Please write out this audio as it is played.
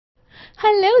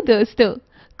Hello दोस्तों,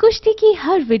 कुश्ती की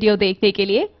हर वीडियो देखने के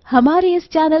लिए हमारे इस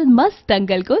चैनल मस्त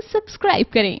दंगल को सब्सक्राइब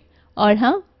करें और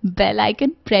हाँ, बेल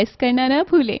आइकन प्रेस करना ना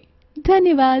भूलें।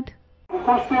 धन्यवाद।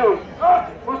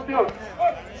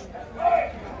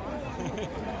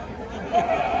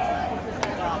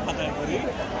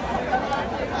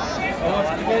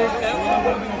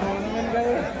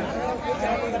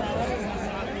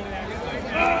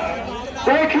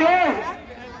 देखिए,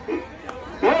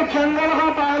 ये जंगल का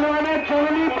पहलवान है,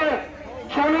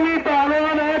 जंगली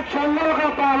पहलवान है, जंगल का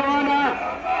पहलवान है।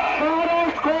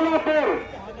 महाराष्ट्र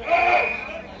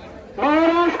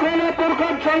कोल्हापुर का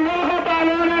जंगल का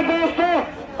पहलवान है दोस्तों।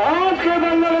 आज के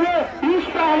जंगल में इस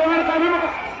पहलवान का भी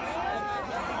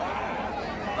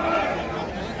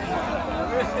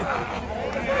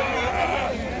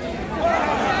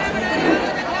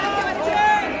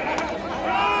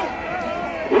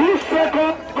इससे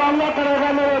मुकाबला करेगा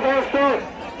मेरे दोस्तों।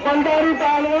 बंडारी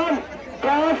पहलवान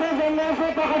कहां से जंगल से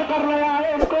पकड़ कर रहा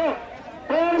है, इनको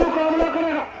फिर मुकाबला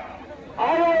करेगा।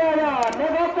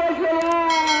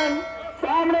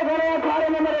 सामने खड़े अखाड़े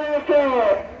में मेरे दोस्तों,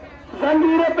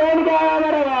 जंजीरें पहन के आया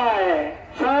मेरे भाई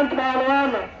शांत पहलवान।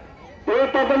 ये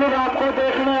पब्लिक आपको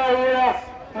देखने आई है,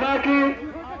 ना कि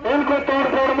इनको तोड़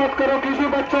फोड़ मत करो। किसी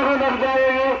बच्चे को लग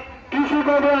जाएगी, किसी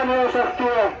को भी हानि हो सकती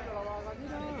है,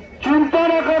 चिंता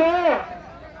न करो।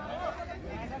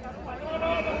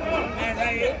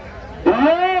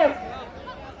 ये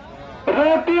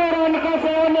रोटी और अन्न का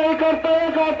सेवन नहीं करता है,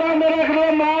 कहता मेरे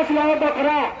लिए मांस लाओ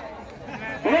बकरा।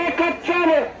 ये कच्चा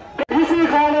इसी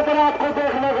खाने पर आपको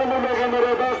देखने को मिलेगा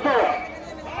मेरे दोस्तों।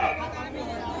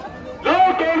 लो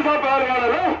कौन सा पहलवान है,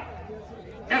 लो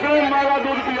किसी माला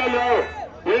दूध पिया जाओ।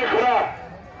 ये खड़ा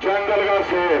जंगल का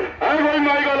शेर है भाई,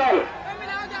 माई का लाल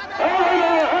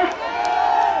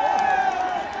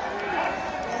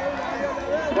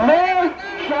मैं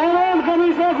शायद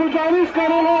गनी से गुजारिश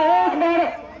करूंगा, एक बार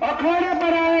अखाड़े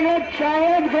पर आएंगे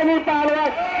शायद गनी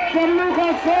पहलवान शल्लू का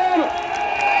शेर,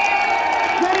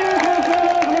 एक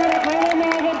बार अखाड़े में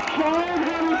आगे शायद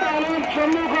गनी पहलवान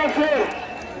शल्लू का शेर।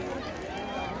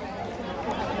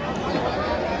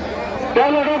 क्या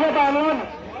लड़ोगे पहलवान,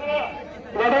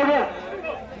 लड़ोगे?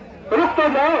 रुक तो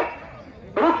जाओ,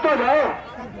 रुक तो जाओ।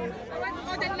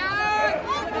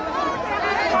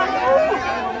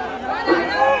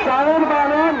 शायद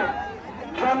पहलवान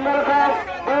जंगल का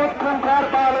बहुत खूंखार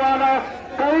पहलवान है,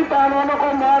 कई पहलवानों को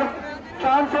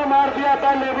चांद से मार दिया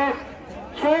था, लेकिन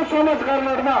सोच समझ कर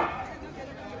लड़ना।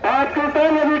 आपके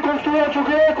पहले भी कुश्ती हो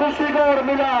चुकी है, कुश्ती को और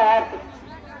मिला आप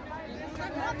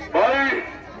भाई।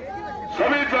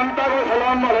 सभी जनता को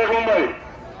सलाम वालेकुम भाई।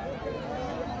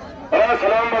 अरे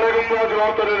सलाम वालेकुम को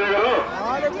जवाब तो दे देगा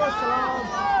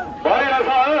भाई।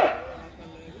 ऐसा है,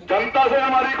 जनता से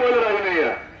हमारी कोई लड़ाई नहीं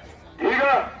है, ठीक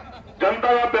है। जनता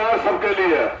का प्यार सबके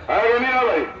लिए है कि नहीं है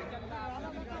भाई?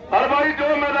 हर भाई जो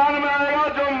मैदान में आएगा,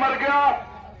 जो मर गया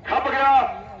खप गया,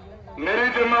 मेरी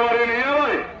जिम्मेवारी नहीं है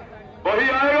भाई। वही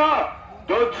आएगा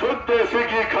जो शुद्ध देसी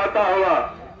घी खाता होगा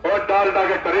और डालडा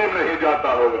के करीब नहीं जाता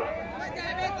होगा।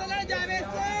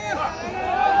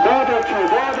 बहुत अच्छे,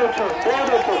 बहुत अच्छे, बहुत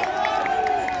अच्छे।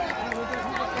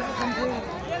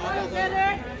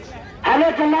 हेलो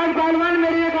जल्लाद पहलवान,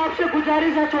 मेरी एक आपसे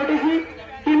गुजारिश है छोटी सी,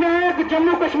 कि मैं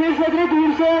जम्मू कश्मीर से इतनी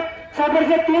दूर से सफर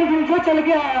से 3 दिन से चल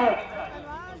के आया हूँ।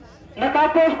 नकाब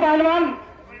पोश पहलवान,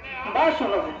 बात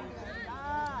सुनो,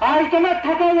 आज तो मैं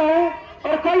थका हुआ हूँ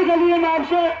और कल गली में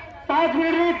आपसे 5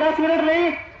 मिनट नहीं 10 मिनट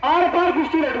नहीं आर पार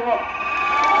कुश्ती लड़ूंगा।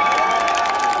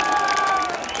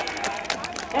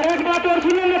 और एक बात और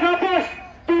सुनो नकाब पोश,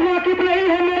 तू वाकिफ नहीं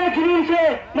है मेरे जुनून से,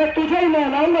 मैं तुझे ही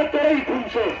नहलाऊंगा तेरे ही खून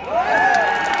से।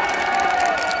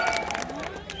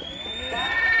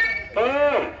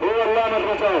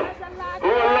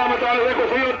 वो अल्लाह मचाने से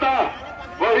कुछ नहीं होता,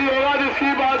 वही होगा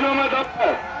जिसकी बाजू में दम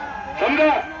है,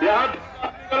 समझा? यहाँ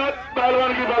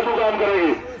पहलवान की बाजू काम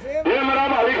करेगी। ये मेरा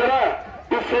भाई खड़ा है,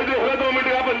 इससे देख ले 2 मिनट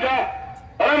का पंजा।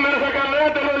 अरे मेरे से कर ले,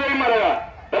 चलो यही मरेगा,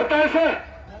 डरता है इससे।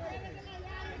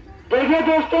 देखिए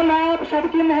दोस्तों, मैं आप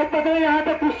सबकी मोहब्बत में यहाँ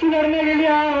पे कुश्ती लड़ने के लिए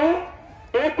आया हूँ।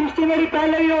 एक कुश्ती मेरी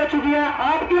पहले ही हो चुकी है,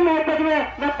 आपकी मोहब्बत में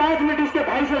मैं 5 मिनट इसके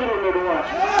भाई से जरूर लड़ूंगा।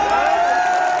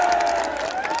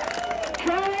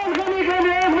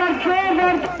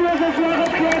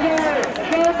 स्वागत किया जाए,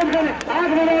 स्वागत करें। आज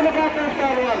बनाने का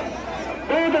पहलवान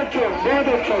बहुत अच्छे, बहुत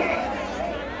अच्छे।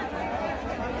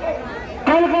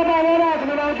 कल का पहलवान आज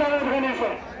बनाओ जावेद गनी से,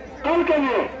 कल के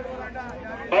लिए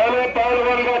पहले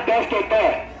पहलवान का टेस्ट होता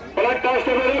है, बड़ा टेस्ट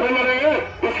लड़ेंगे,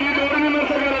 इसकी जोड़ी भी मिल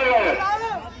सके रहेगा।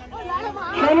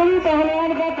 चलो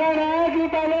पहलवान का कहना है कि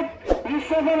पहले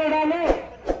हिस्से में लड़ा लो।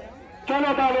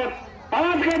 चलो पहले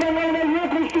आज के जंगल में ये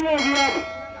कुश्ती होगी, अब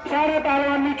सारे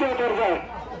पहलवान नीचे उतर जाए।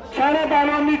 सारे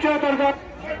पहलवान नीचे उतर जाओ।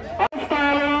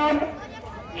 पहलवान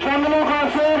जंगलों का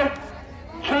शेर,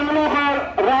 जंगलों का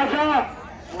राजा,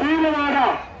 भीलवाड़ा,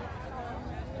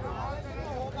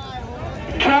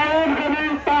 जावेद गनी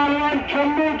पहलवान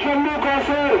जम्मू, जम्मू का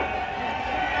शेर।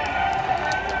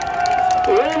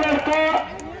 ये लड़का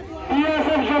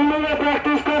बीएसएफ जम्मू में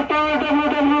प्रैक्टिस करता है,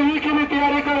 WWE की भी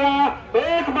तैयारी कर रहा है।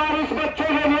 एक बार इस बच्चे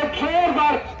के लिए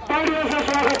जोरदार तालियों से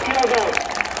स्वागत किया जाए।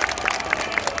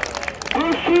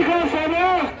 कुश्ती का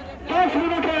समय 10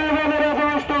 मिनट रहेगा मेरे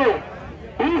दोस्तों।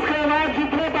 इसके बाद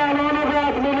जितने पहलवानों को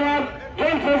हाथ मिले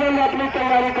जल्द से जल्द अपनी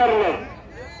तैयारी कर ले।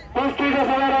 कुश्ती का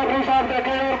समय रेफरी साहब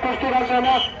देखें और कुश्ती का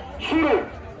समय शुरू।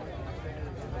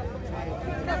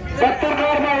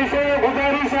 पत्रकार भाई से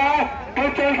गुजारिश है कि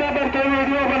चलते बढ़ते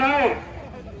वीडियो बनाए।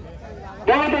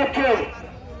 बहुत अच्छे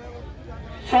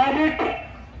साबिक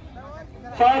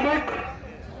साबिक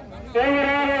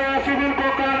राशिद को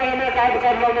कहने में काट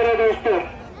कर लो मेरे दोस्तों।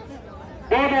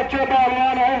 बहुत अच्छे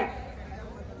पहलवान हैं,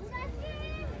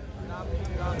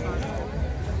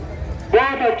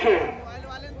 बहुत अच्छे।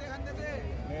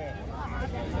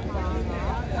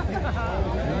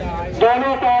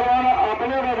 दोनों पहलवान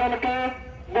अपने वजन के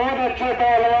बहुत अच्छे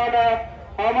पहलवान है।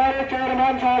 हमारे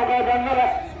चेयरमैन साहब का दंगल है।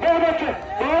 बहुत अच्छे,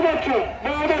 बहुत अच्छे,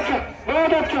 बहुत अच्छे,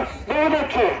 बहुत अच्छे, बहुत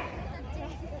अच्छे,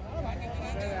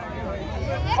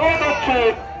 बहुत अच्छे।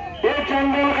 ये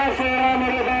जंगल का शेर है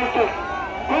मेरे दोस्तों,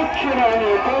 कुछ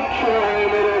नहीं, कुछ नहीं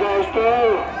मेरे दोस्तों।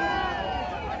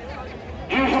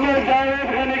 जिसने जावेद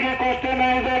गनी की कुश्ती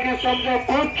नहीं देखी समझो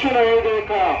कुछ नहीं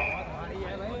देखा।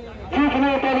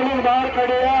 जिसने पब्लिक बाहर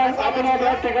खड़े हैं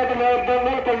अपना टिकट में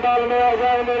दंगल पंडाल में आ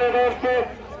जाए मेरे दोस्तों।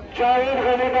 जावेद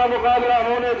गनी का मुकाबला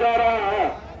होने जा रहा है।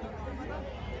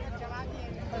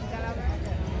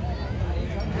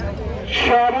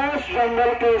 शाबाश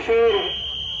जंगल के शेर,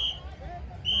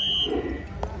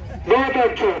 बहुत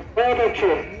अच्छे, बहुत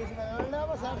अच्छे।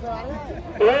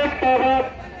 एक तरफ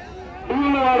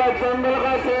भीलवाड़ा जंगल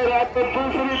का शेर है तो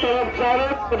दूसरी तरफ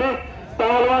जावेद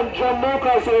पहलवान जम्मू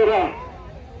का शेर है।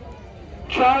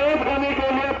 जावेद गनी के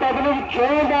लिए पब्लिक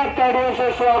जोरदार तालियों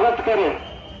से स्वागत करे।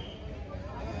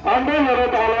 अंदर मेरे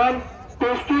पहलवान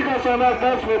कुश्ती का समय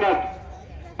 10 मिनट।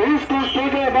 इस कुश्ती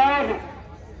के बाद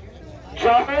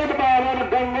जावेद पहलवान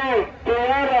गंगो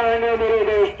तैयार रहेंगे मेरे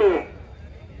दोस्तों।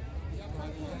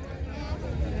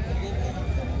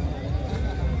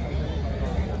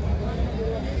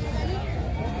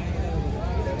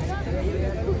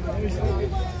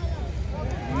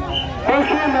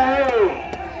 कुश्ती नहीं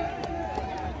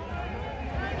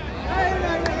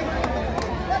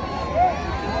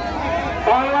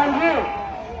पहलवान जी,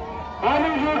 हम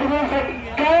झूठ बोल सकते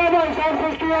क्या है भाई साहब?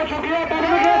 कुश्ती हो चुकी है,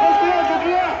 पब्लिक है, कुश्ती हो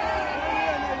चुकी है,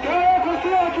 क्या है? कुश्ती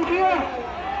हो चुकी है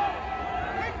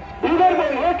इधर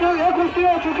ये कुश्ती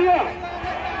हो चुकी है।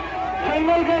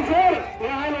 जंगल के शेर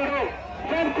यहाँ लड़ो।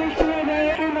 जब कुश्ती में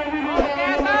गए तो नवी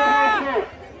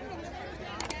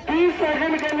 30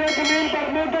 सेकंड के लिए जमीन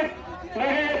पड़ने तक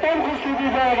लगेगा तब कुश्ती दी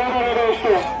जाएगा मेरे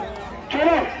दोस्तों।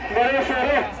 चलो मेरे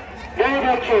शेरे बहुत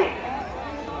अच्छे,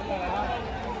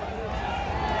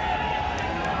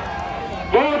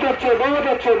 बहुत अच्छे, बहुत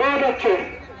अच्छे, बहुत अच्छे,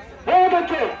 बहुत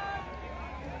अच्छे।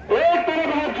 एक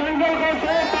तरफ है जंगल का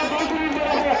शेर तो दूसरी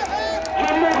तरफ है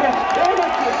जम्मू का। बहुत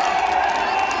अच्छे,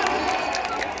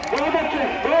 बहुत अच्छे,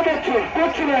 बहुत अच्छे।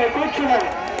 कुछ नहीं, कुछ नहीं,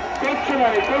 कुछ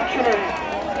नहीं, कुछ नहीं।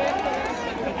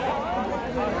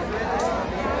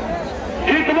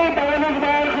 जितने पहलवान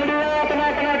बाहर खड़े हैं अपना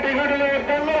अपना टिकट ले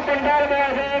दंगल पंडाल में आ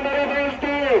जाए मेरे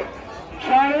दोस्तों।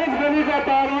 जावेद गनी का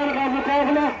पहलवान का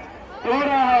मुकाबला हो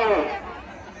रहा है।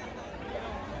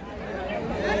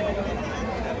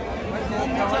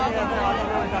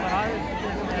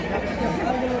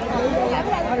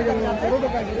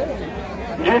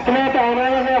 जितने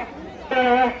पहलवान हैं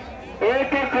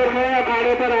एक एक करके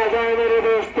अखाड़े पर आ जाए मेरे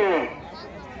दोस्तों।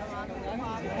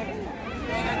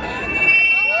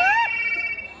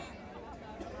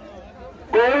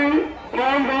 कोई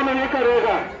काम नहीं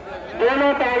करेगा।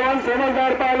 दोनों पहलवान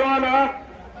समझदार पहलवान है,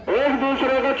 एक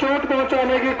दूसरे को चोट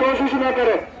पहुंचाने की कोशिश न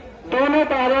करे। दोनों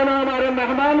पहलवान हमारे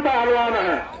मेहमान पहलवान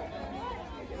हैं।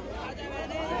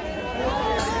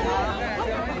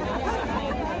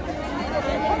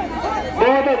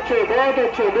 बहुत अच्छे, बहुत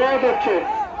अच्छे, बहुत अच्छे,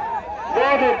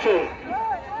 बहुत अच्छे।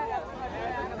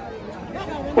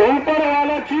 ऊपर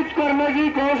वाला चीट करने की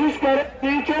कोशिश करे,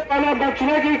 नीचे वाला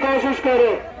बचने की कोशिश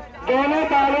करे। दोनों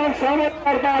पहलवान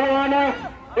समझदार पहलवान है,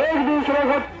 एक दूसरे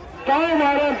को दांव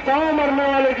मारे, दांव मरने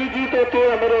वाले की जीत होती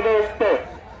है मेरे दोस्तों।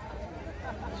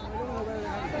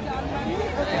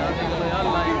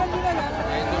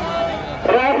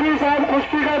 रेफरी साहब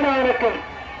कुश्ती का ध्यान रखें।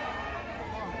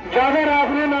 ज्यादा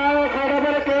रेफरी ना आए, खड़े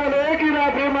पर केवल एक ही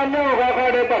रेफरी सामने होगा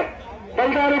अखाड़े पर।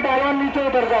 बलदारी पहलवान नीचे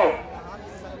उतर जाओ।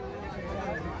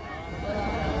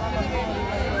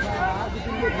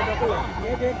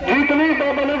 जितनी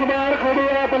पब्लिक बाहर खड़ी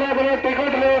है अपने अपने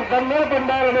टिकट ले दंगल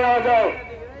पंडाल में आ जाओ।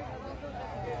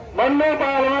 बन्ने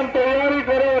पहलवान तैयारी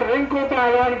करो, रिंकू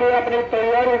पहलवान भी अपनी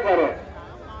तैयारी करो।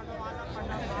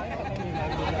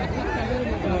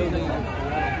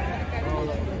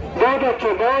 बहुत अच्छे,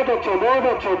 बहुत अच्छे, बहुत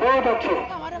अच्छे, बहुत अच्छे।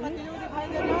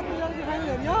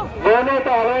 दोनों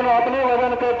पहलवान अपने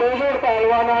वजन के बेजोड़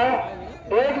पहलवान है,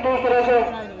 एक दूसरे से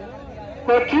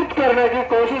को चित करने की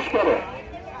कोशिश करें।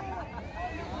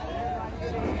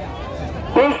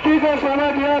 कुश्ती का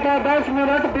समय दिया था 10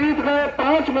 मिनट, बीत गए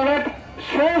 5 मिनट,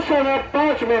 शेष समय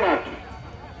 5 मिनट।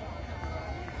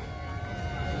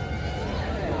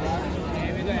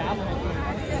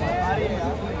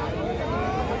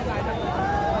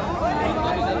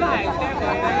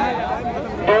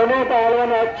 दोनों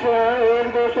पहलवान अच्छे हैं, एक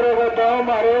दूसरे को दांव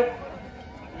मारे।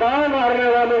 दांव मारने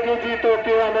वाले की जीत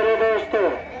होती है मेरे दोस्तों।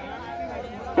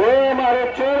 वो हमारे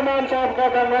चेयरमैन साहब का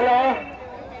दंगल है।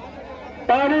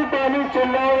 पानी पानी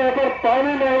चिल्लाओगे पर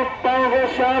पानी नहीं पाओगे,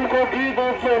 शाम को घी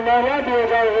दूध से नहला दिए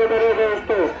जाओगे मेरे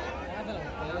दोस्तों।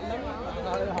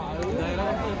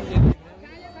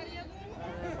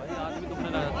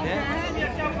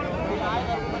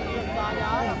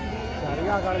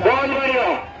 बहुत बढ़िया,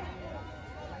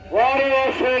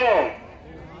 वारे शेरों।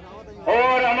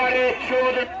 और हमारे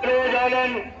चौधरी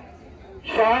आलम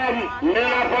साहब,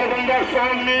 मेरा प्रबंधक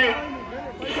सामने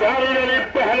शाहिद अली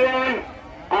पहलवान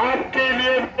आपके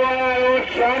लिए और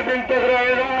 4 दिन तक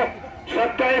रहेगा,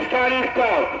 27 तारीख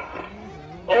का।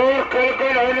 और कल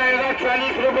हो जाएगा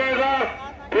 40 रुपए का,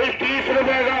 फिर 30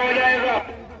 रुपए का हो जाएगा।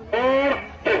 और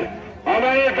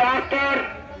हमारे डॉक्टर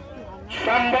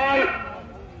संभाल,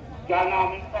 क्या नाम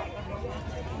है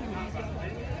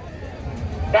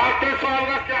डॉक्टर साहब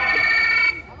का, क्या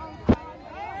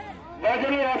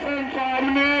वजन हसन साहब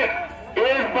ने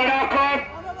एक बड़ा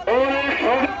कप और एक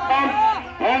छोटा कप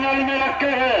फाइनल में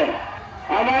रखे हैं।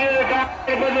 हमारे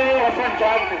डॉक्टर वजन हसन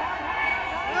साहब ने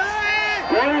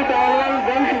कोई पहलवान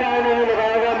वंश दाव नहीं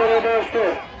लगाएगा मेरे दोस्तों।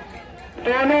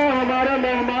 दोनों हमारे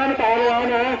मेहमान पहलवान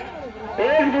हैं,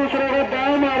 एक दूसरे को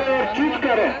दाव मारे और जीत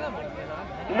करें,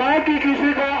 ना कि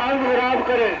किसी का अंग खराब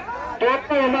करें। तो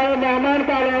हमारे मेहमान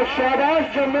पहलवान शाबाश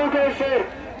जम्मू के शेर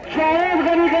जावेद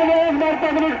गनी का एक बार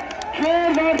पब्लिक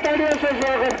जोरदार तालियों से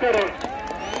स्वागत करें।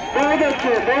 बहुत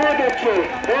अच्छे, बहुत अच्छे,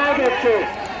 बहुत अच्छे।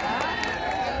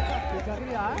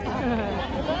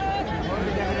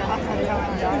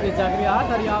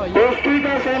 कुश्ती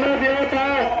का समय दिया था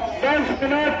 10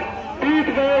 मिनट, बीत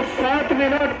गए 7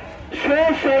 मिनट,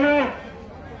 शेष समय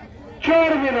 4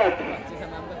 मिनट।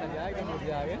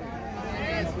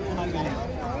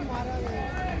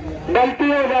 गलती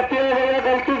हो जाती है भैया,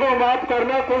 गलती को माफ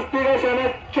करना। कुश्ती का समय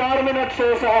 4 मिनट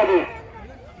शेष है अभी।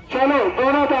 चलो,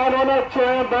 दोनों पहलवान अच्छे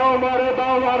हैं, दांव मारे,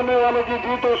 दांव मारने वालों की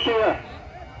जीत होती है।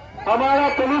 हमारा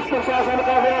पुलिस प्रशासन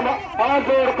का भी हम हाथ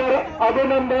जोड़कर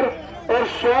अभिनंदन और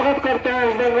स्वागत करते हैं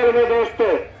इस दंगल में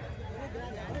दोस्तों।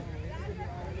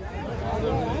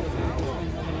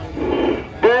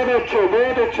 बहुत अच्छे,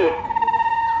 बहुत अच्छे,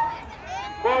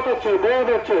 बहुत अच्छे, बहुत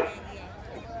अच्छे।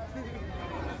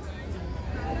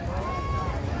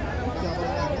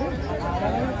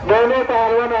 दोनों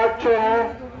पहलवान अच्छे हैं।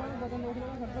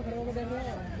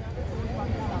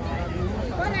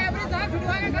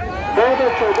 बहुत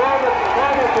अच्छे, बहुत अच्छे,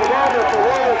 बहुत अच्छे, बहुत अच्छे,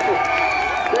 बहुत अच्छे,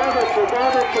 बहुत अच्छे,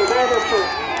 बहुत अच्छे, बहुत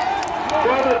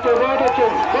अच्छे, बहुत अच्छे, बहुत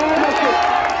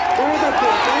अच्छे,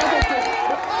 बहुत अच्छे, बहुत अच्छे,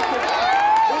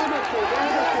 बहुत अच्छे, बहुत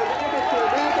अच्छे, बहुत अच्छे,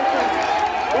 बहुत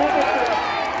अच्छे, बहुत अच्छे,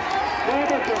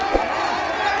 बहुत अच्छे।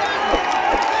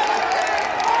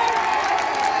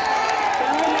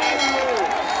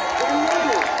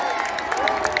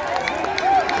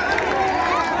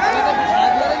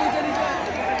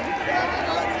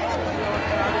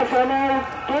 समय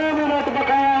 2 मिनट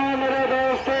बकाया है मेरे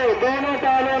दोस्तों। दोनों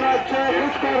पहलवान अच्छे,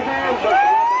 कुछ कर दो।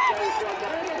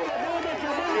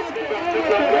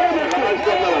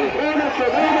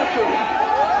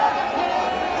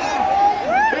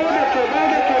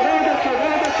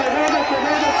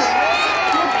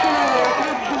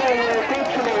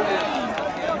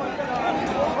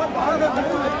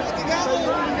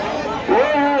 वो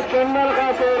है जंगल का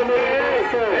शेर मेरे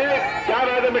दोस्तों। क्या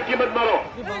बात है, मिट्टी मत मारो,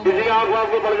 किसी की आंख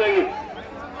आपको पड़ जाएगी।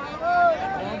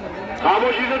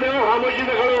 खामोशी से देखो, खामोशी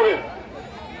से खड़े हो गए।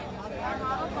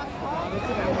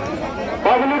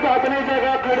 पब्लिक अपनी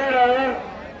जगह खड़े रहे।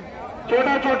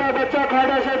 छोटा छोटा बच्चा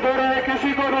खाने से दूर रहे,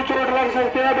 किसी को भी चोट लग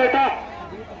सकती है बेटा।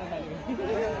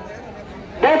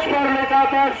 बस पर लिखा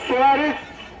था सवारी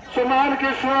सामान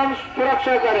की स्वयं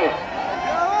सुरक्षा करे।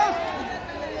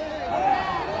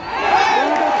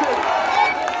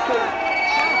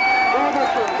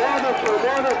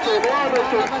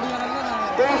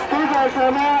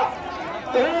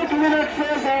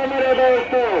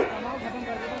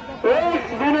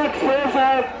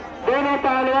 है दोनों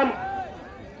पहलवान।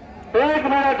 1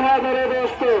 मिनट है मेरे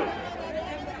दोस्तों।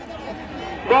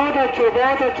 बहुत अच्छे,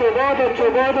 बहुत अच्छे, बहुत अच्छे,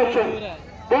 बहुत अच्छे,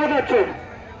 बहुत अच्छे,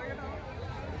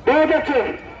 बहुत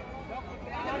अच्छे।